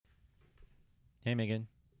Hey, Megan.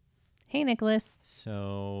 Hey, Nicholas.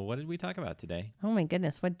 So, what did we talk about today? Oh my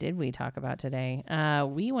goodness, what did we talk about today?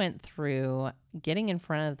 We went through getting in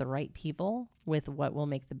front of the right people with what will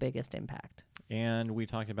make the biggest impact. And we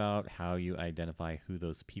talked about how you identify who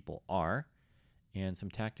those people are and some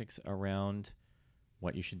tactics around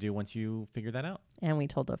what you should do once you figure that out. And we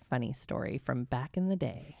told a funny story from back in the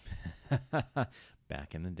day.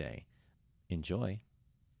 Back in the day. Enjoy.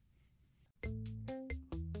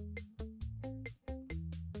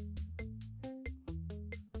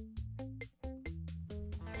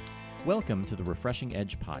 Welcome to the Refreshing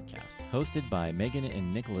Edge podcast, hosted by Megan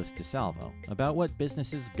and Nicholas DeSalvo, about what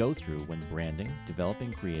businesses go through when branding,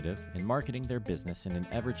 developing creative, and marketing their business in an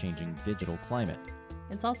ever-changing digital climate.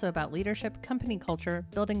 It's also about leadership, company culture,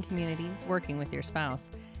 building community, working with your spouse,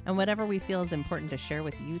 and whatever we feel is important to share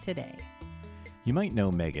with you today. You might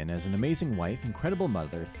know Megan as an amazing wife, incredible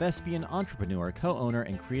mother, thespian, entrepreneur, co-owner,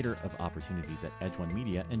 and creator of opportunities at Edge One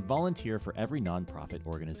Media, and volunteer for every nonprofit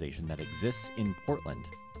organization that exists in Portland,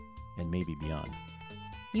 and maybe beyond.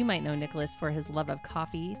 You might know Nicholas for his love of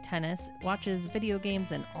coffee, tennis, watches video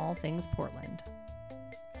games, and all things Portland.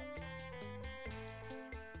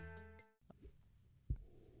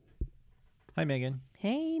 Hi, Megan.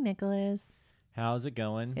 Hey, Nicholas. How's it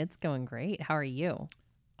going? It's going great. How are you?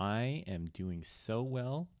 I am doing so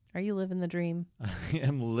well. Are you living the dream? I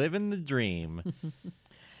am living the dream.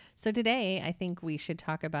 So today, I think we should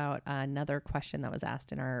talk about another question that was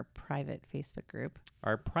asked in our private Facebook group.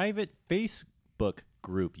 Our private Facebook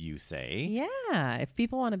group, you say? Yeah, if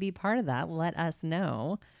people want to be part of that, let us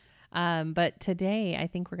know. But today, I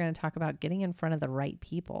think we're going to talk about getting in front of the right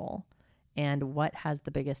people and what has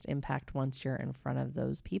the biggest impact once you're in front of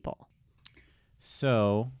those people.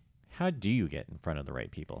 So, how do you get in front of the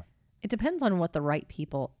right people? It depends on what the right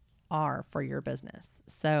people are for your business.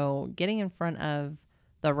 So getting in front of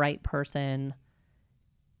the right person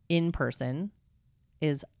in person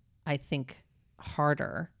is, I think,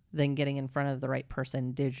 harder than getting in front of the right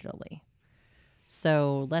person digitally.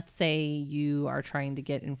 So let's say you are trying to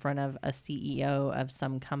get in front of a CEO of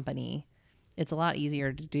some company. It's a lot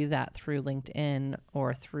easier to do that through LinkedIn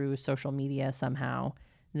or through social media somehow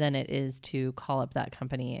than it is to call up that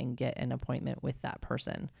company and get an appointment with that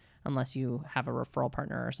person, unless you have a referral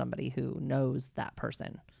partner or somebody who knows that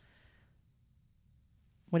person.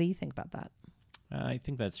 What do you think about that? I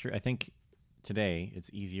think that's true. I think today it's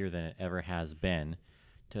easier than it ever has been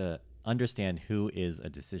to understand who is a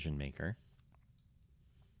decision maker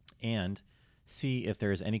and see if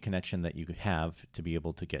there is any connection that you could have to be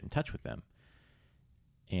able to get in touch with them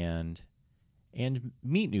and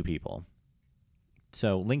meet new people.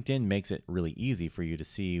 So LinkedIn makes it really easy for you to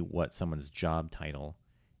see what someone's job title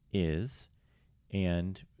is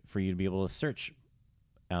and for you to be able to search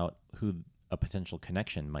out who a potential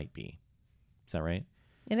connection might be. Is that right?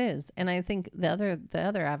 It is. And I think the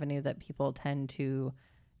other avenue that people tend to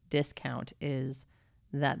discount is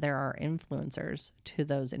that there are influencers to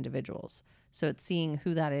those individuals. So it's seeing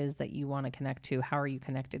who that is that you want to connect to, how are you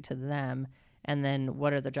connected to them, and then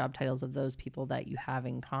what are the job titles of those people that you have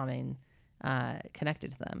in common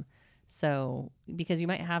connected to them. So because you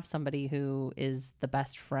might have somebody who is the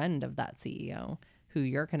best friend of that CEO who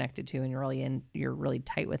you're connected to and you're really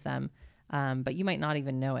tight with them. But you might not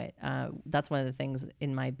even know it. That's one of the things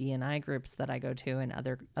in my BNI groups that I go to and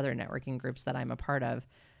other networking groups that I'm a part of.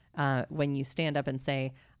 When you stand up and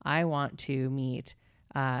say, I want to meet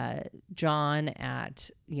John at,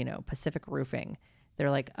 Pacific Roofing, they're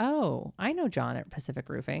like, oh, I know John at Pacific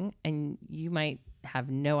Roofing. And you might have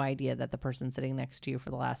no idea that the person sitting next to you for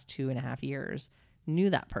the last 2.5 years knew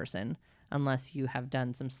that person, unless you have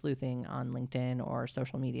done some sleuthing on LinkedIn or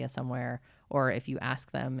social media somewhere, or if you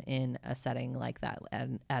ask them in a setting like that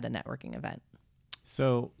at a networking event.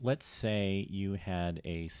 So let's say you had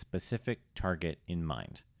a specific target in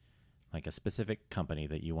mind, like a specific company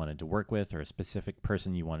that you wanted to work with or a specific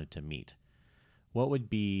person you wanted to meet. What would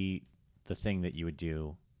be the thing that you would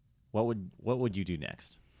do? What would you do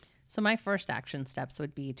next? So my first action steps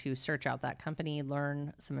would be to search out that company,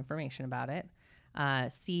 learn some information about it,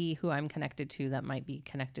 see who I'm connected to that might be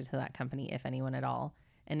connected to that company, if anyone at all.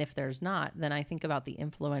 And if there's not, then I think about the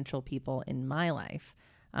influential people in my life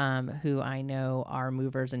who I know are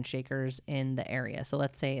movers and shakers in the area. So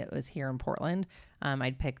let's say it was here in Portland.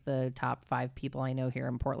 I'd pick the top 5 people I know here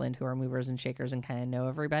in Portland who are movers and shakers and kind of know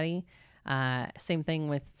everybody. Same thing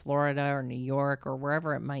with Florida or New York or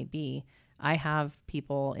wherever it might be. I have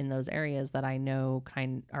people in those areas that I know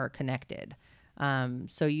are connected.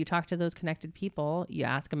 So you talk to those connected people, you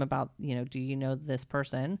ask them about, do you know this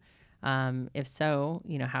person? If so,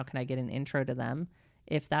 how can I get an intro to them?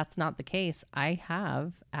 If that's not the case, I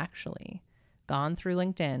have actually gone through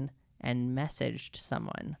LinkedIn and messaged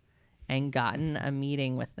someone and gotten a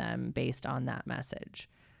meeting with them based on that message.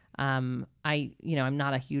 I'm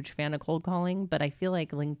not a huge fan of cold calling, but I feel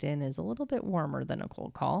like LinkedIn is a little bit warmer than a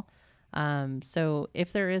cold call. So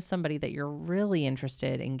if there is somebody that you're really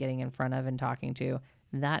interested in getting in front of and talking to,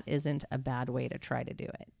 that isn't a bad way to try to do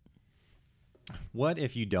it. What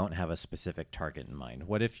if you don't have a specific target in mind?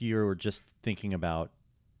 What if you're just thinking about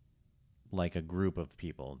like a group of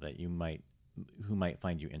people that who might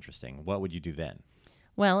find you interesting? What would you do then?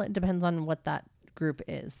 Well, it depends on what that group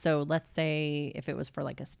is. So let's say if it was for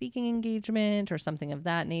like a speaking engagement or something of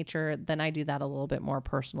that nature, then I do that a little bit more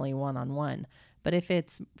personally one-on-one. But if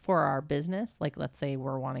it's for our business, like let's say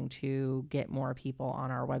we're wanting to get more people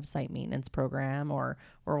on our website maintenance program, or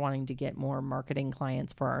we're wanting to get more marketing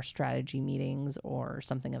clients for our strategy meetings or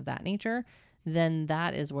something of that nature, then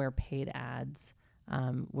that is where paid ads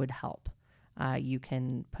would help. You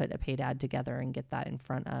can put a paid ad together and get that in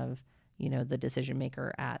front of the decision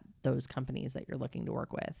maker at those companies that you're looking to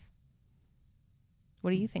work with.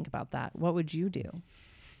 What do you think about that? What would you do?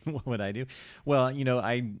 What would I do? Well,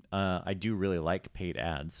 I do really like paid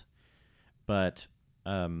ads, but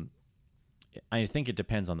I think it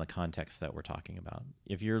depends on the context that we're talking about.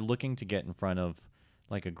 If you're looking to get in front of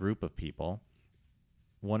like a group of people,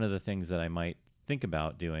 one of the things that I might think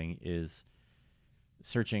about doing is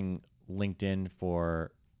searching LinkedIn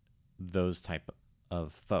for those type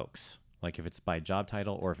of folks. Like if it's by job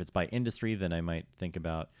title or if it's by industry, then I might think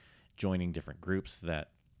about joining different groups that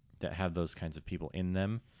have those kinds of people in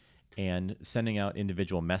them and sending out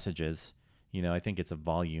individual messages. I think it's a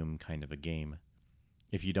volume kind of a game.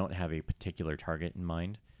 If you don't have a particular target in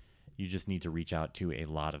mind, you just need to reach out to a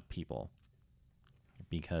lot of people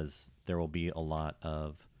because there will be a lot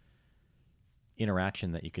of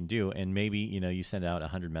interaction that you can do. And maybe, you send out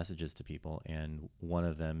 100 messages to people and one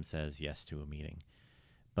of them says yes to a meeting.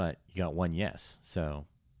 But you got one yes, so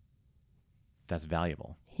that's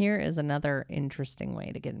valuable. Here is another interesting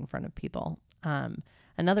way to get in front of people.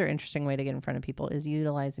 Another interesting way to get in front of people is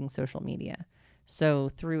utilizing social media. So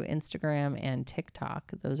through Instagram and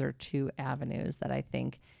TikTok, those are two avenues that I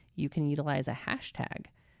think you can utilize a hashtag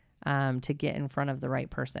to get in front of the right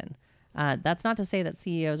person. That's not to say that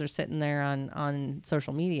CEOs are sitting there on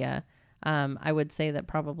social media. I would say that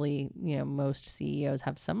probably, most CEOs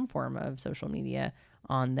have some form of social media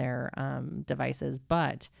on their devices,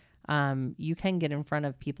 but you can get in front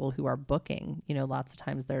of people who are booking. Lots of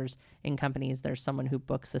times in companies, there's someone who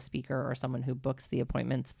books a speaker or someone who books the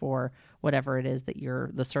appointments for whatever it is that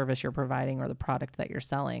the service you're providing or the product that you're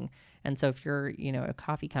selling. And so if you're, a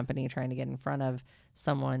coffee company trying to get in front of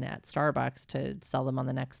someone at Starbucks to sell them on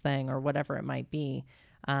the next thing or whatever it might be,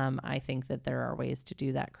 I think that there are ways to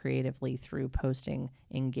do that creatively through posting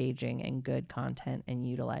engaging and good content and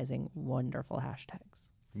utilizing wonderful hashtags.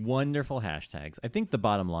 Wonderful hashtags. I think the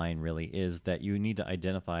bottom line really is that you need to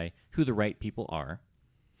identify who the right people are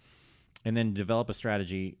and then develop a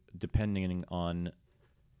strategy depending on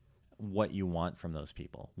what you want from those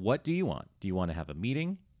people. What do you want? Do you want to have a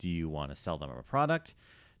meeting? Do you want to sell them a product?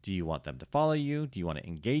 Do you want them to follow you? Do you want to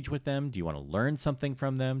engage with them? Do you want to learn something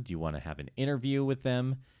from them? Do you want to have an interview with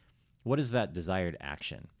them? What is that desired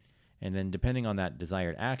action? And then depending on that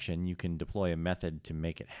desired action, you can deploy a method to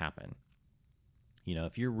make it happen.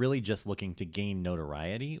 If you're really just looking to gain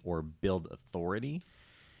notoriety or build authority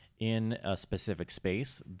in a specific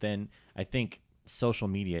space, then I think social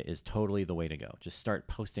media is totally the way to go. Just start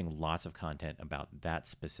posting lots of content about that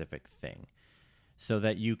specific thing so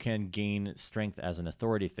that you can gain strength as an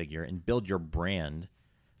authority figure and build your brand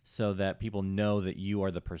so that people know that you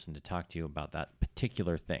are the person to talk to about that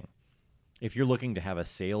particular thing. If you're looking to have a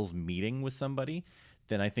sales meeting with somebody,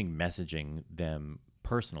 then I think messaging them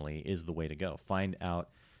personally is the way to go. Find out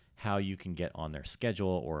how you can get on their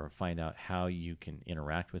schedule or find out how you can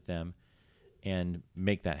interact with them and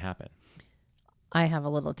make that happen. I have a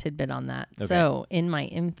little tidbit on that. Okay. So in my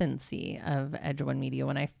infancy of Edge One Media,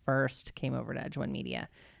 when I first came over to Edge One Media,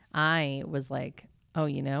 I was like, oh,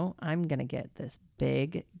 I'm going to get this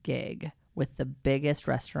big gig with the biggest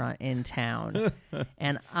restaurant in town.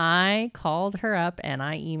 And I called her up and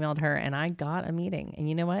I emailed her and I got a meeting. And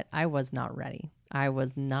you know what? I was not ready. I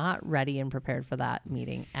was not ready and prepared for that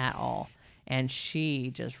meeting at all. And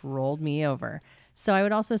she just rolled me over. So I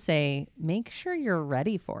would also say, make sure you're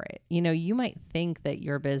ready for it. You might think that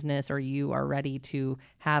your business or you are ready to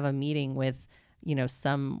have a meeting with,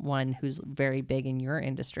 someone who's very big in your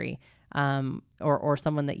industry, or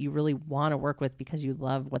someone that you really want to work with because you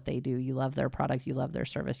love what they do. You love their product, you love their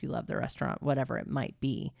service, you love their restaurant, whatever it might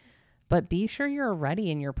be. But be sure you're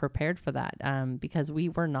ready and you're prepared for that, because we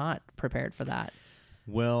were not prepared for that.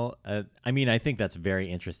 Well, I mean, I think that's very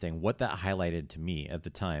interesting. What that highlighted to me at the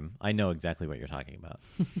time, I know exactly what you're talking about.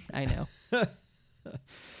 I know.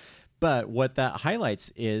 But what that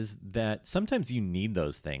highlights is that sometimes you need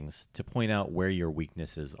those things to point out where your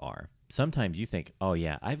weaknesses are. Sometimes you think, oh,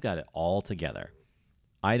 yeah, I've got it all together.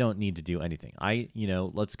 I don't need to do anything.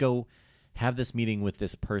 Let's go have this meeting with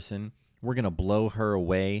this person. We're going to blow her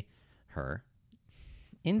away. Her.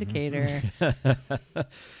 Indicator.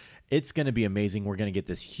 It's going to be amazing. We're going to get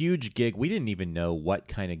this huge gig. We didn't even know what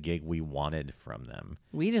kind of gig we wanted from them.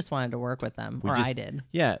 We just wanted to work with them, I did.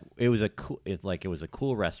 Yeah, it was a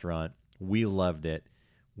cool restaurant. We loved it.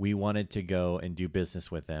 We wanted to go and do business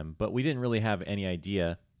with them, but we didn't really have any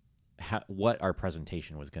idea what our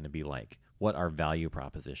presentation was going to be like, what our value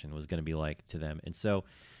proposition was going to be like to them. And so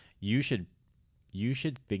you should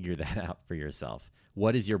figure that out for yourself.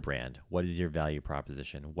 What is your brand? What is your value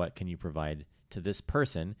proposition? What can you provide to this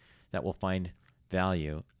person that will find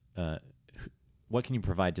value? What can you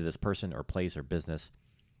provide to this person or place or business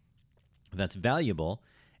that's valuable?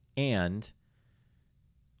 And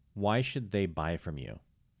why should they buy from you?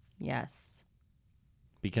 Yes.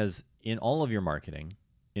 Because in all of your marketing,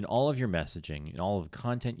 in all of your messaging, in all of the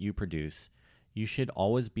content you produce, you should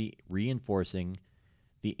always be reinforcing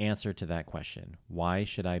the answer to that question. Why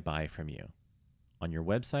should I buy from you? On your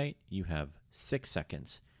website, you have 6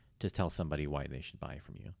 seconds to tell somebody why they should buy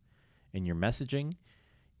from you. In your messaging,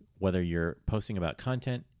 whether you're posting about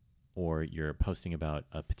content or you're posting about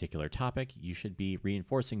a particular topic, you should be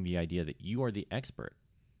reinforcing the idea that you are the expert.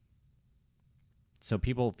 So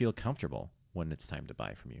people feel comfortable when it's time to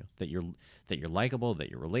buy from you, that you're likable, that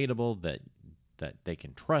you're relatable, that they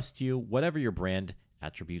can trust you. Whatever your brand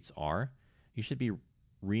attributes are, you should be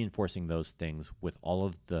reinforcing those things with all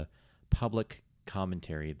of the public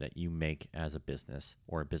commentary that you make as a business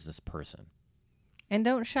or a business person. And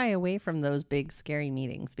don't shy away from those big, scary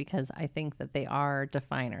meetings, because I think that they are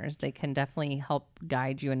definers. They can definitely help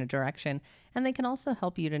guide you in a direction. And they can also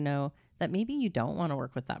help you to know that maybe you don't want to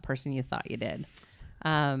work with that person you thought you did.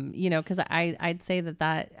 Because I'd say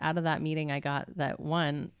that out of that meeting, I got that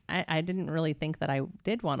one, I didn't really think that I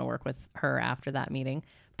did want to work with her after that meeting.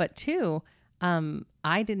 But 2,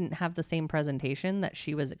 I didn't have the same presentation that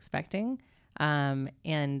she was expecting.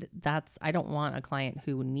 And I don't want a client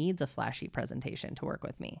who needs a flashy presentation to work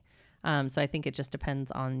with me. So I think it just depends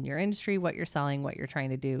on your industry, what you're selling, what you're trying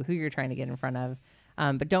to do, who you're trying to get in front of.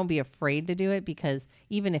 But don't be afraid to do it, because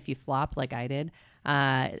even if you flop like I did,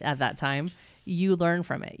 at that time, you learn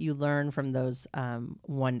from it. You learn from those,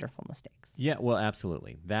 wonderful mistakes. Yeah, well,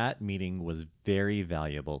 absolutely. That meeting was very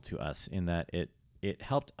valuable to us in that it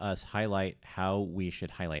helped us highlight how we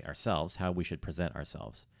should highlight ourselves, how we should present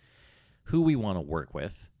ourselves, who we want to work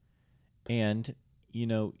with. And,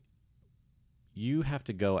 you have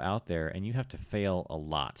to go out there and you have to fail a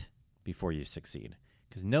lot before you succeed,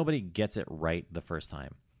 because nobody gets it right the first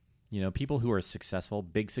time. People who are successful,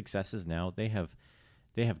 big successes now, they have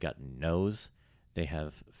gotten no's. They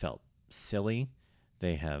have felt silly.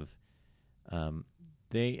 They have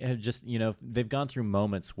just, they've gone through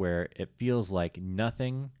moments where it feels like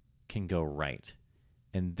nothing can go right.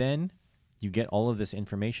 And then you get all of this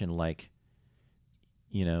information like,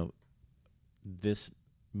 this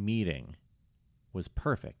meeting was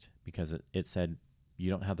perfect because it said, you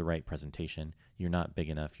don't have the right presentation. You're not big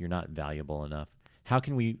enough. You're not valuable enough. How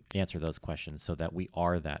can we answer those questions so that we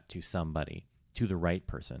are that to somebody, to the right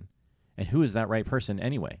person? And who is that right person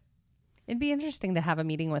anyway? It'd be interesting to have a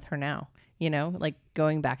meeting with her now. Like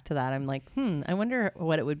going back to that, I'm like, I wonder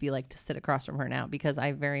what it would be like to sit across from her now, because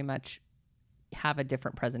I very much have a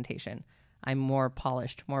different presentation. I'm more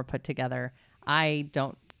polished, more put together. I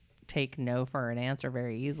don't take no for an answer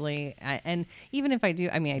very easily. And even if I do,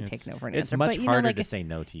 I take no for an answer. It's much harder like, to say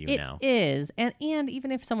no to you now. It is. And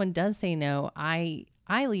even if someone does say no, I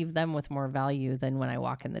leave them with more value than when I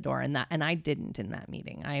walk in the door. And I didn't in that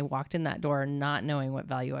meeting. I walked in that door not knowing what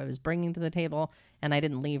value I was bringing to the table, and I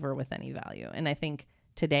didn't leave her with any value. And I think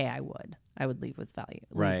today I would leave with value.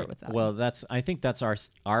 Right. Leave her with value. Well, I think that's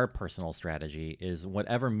our personal strategy is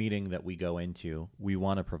whatever meeting that we go into, we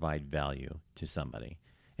want to provide value to somebody.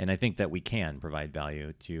 And I think that we can provide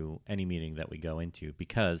value to any meeting that we go into,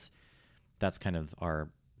 because that's kind of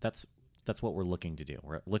that's what we're looking to do.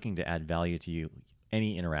 We're looking to add value to you,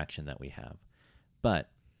 any interaction that we have. But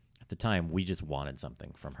at the time, we just wanted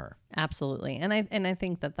something from her. Absolutely. And I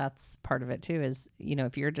think that that's part of it too, is,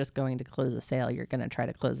 if you're just going to close a sale, you're going to try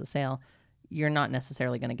to close a sale. You're not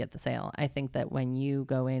necessarily going to get the sale. I think that when you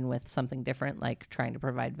go in with something different, like trying to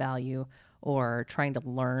provide value or trying to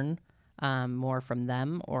learn more from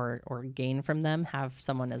them or gain from them, have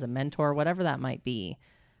someone as a mentor, whatever that might be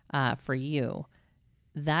for you,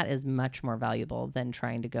 that is much more valuable than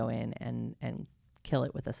trying to go in and kill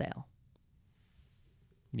it with a sale.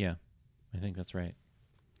 Yeah, I think that's right.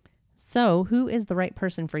 So who is the right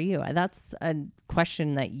person for you? That's a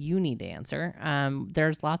question that you need to answer.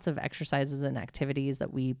 There's lots of exercises and activities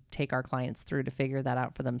that we take our clients through to figure that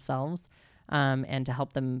out for themselves, and to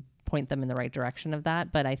help them point them in the right direction of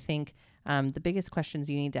that. But I think the biggest questions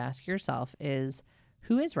you need to ask yourself is,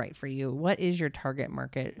 who is right for you? What is your target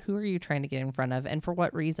market? Who are you trying to get in front of, and for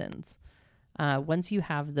what reasons? Once you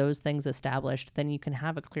have those things established, then you can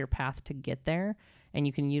have a clear path to get there, and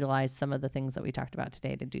you can utilize some of the things that we talked about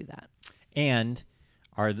today to do that. And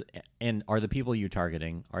are the people you're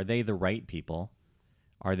targeting, are they the right people?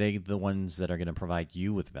 Are they the ones that are going to provide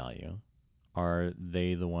you with value? Are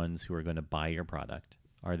they the ones who are going to buy your product?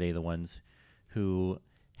 Are they the ones who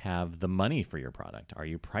have the money for your product? Are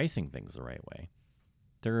you pricing things the right way?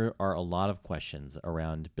 There are a lot of questions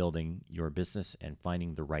around building your business and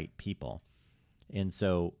finding the right people. And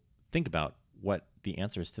so think about what the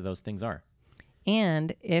answers to those things are.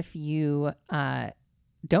 And if you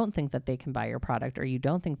don't think that they can buy your product, or you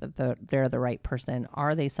don't think that they're the right person,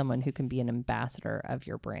 are they someone who can be an ambassador of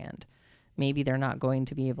your brand? Maybe they're not going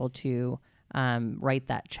to be able to write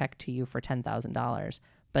that check to you for $10,000,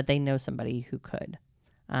 but they know somebody who could.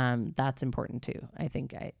 That's important too. I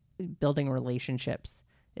think building relationships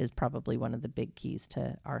is probably one of the big keys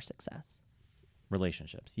to our success.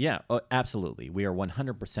 Relationships. Yeah, absolutely. We are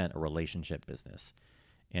 100% a relationship business,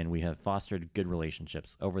 and we have fostered good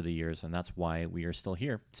relationships over the years, and that's why we are still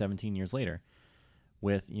here 17 years later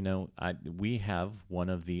with, we have one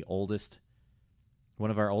of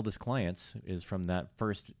our oldest clients is from that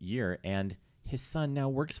first year, and his son now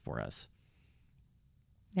works for us.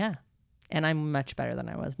 Yeah. And I'm much better than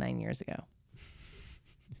I was 9 years ago.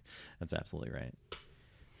 That's absolutely right.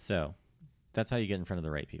 So that's how you get in front of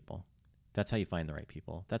the right people. That's how you find the right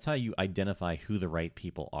people. That's how you identify who the right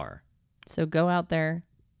people are. So go out there,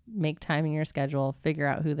 make time in your schedule, figure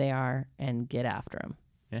out who they are, and get after them.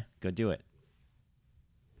 Yeah, go do it.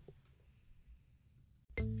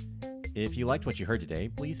 If you liked what you heard today,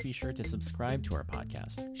 please be sure to subscribe to our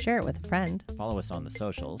podcast. Share it with a friend. Follow us on the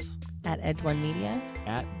socials. At Edge One Media.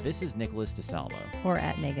 At This is Nicholas DeSalvo. Or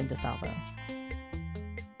at Megan DeSalvo.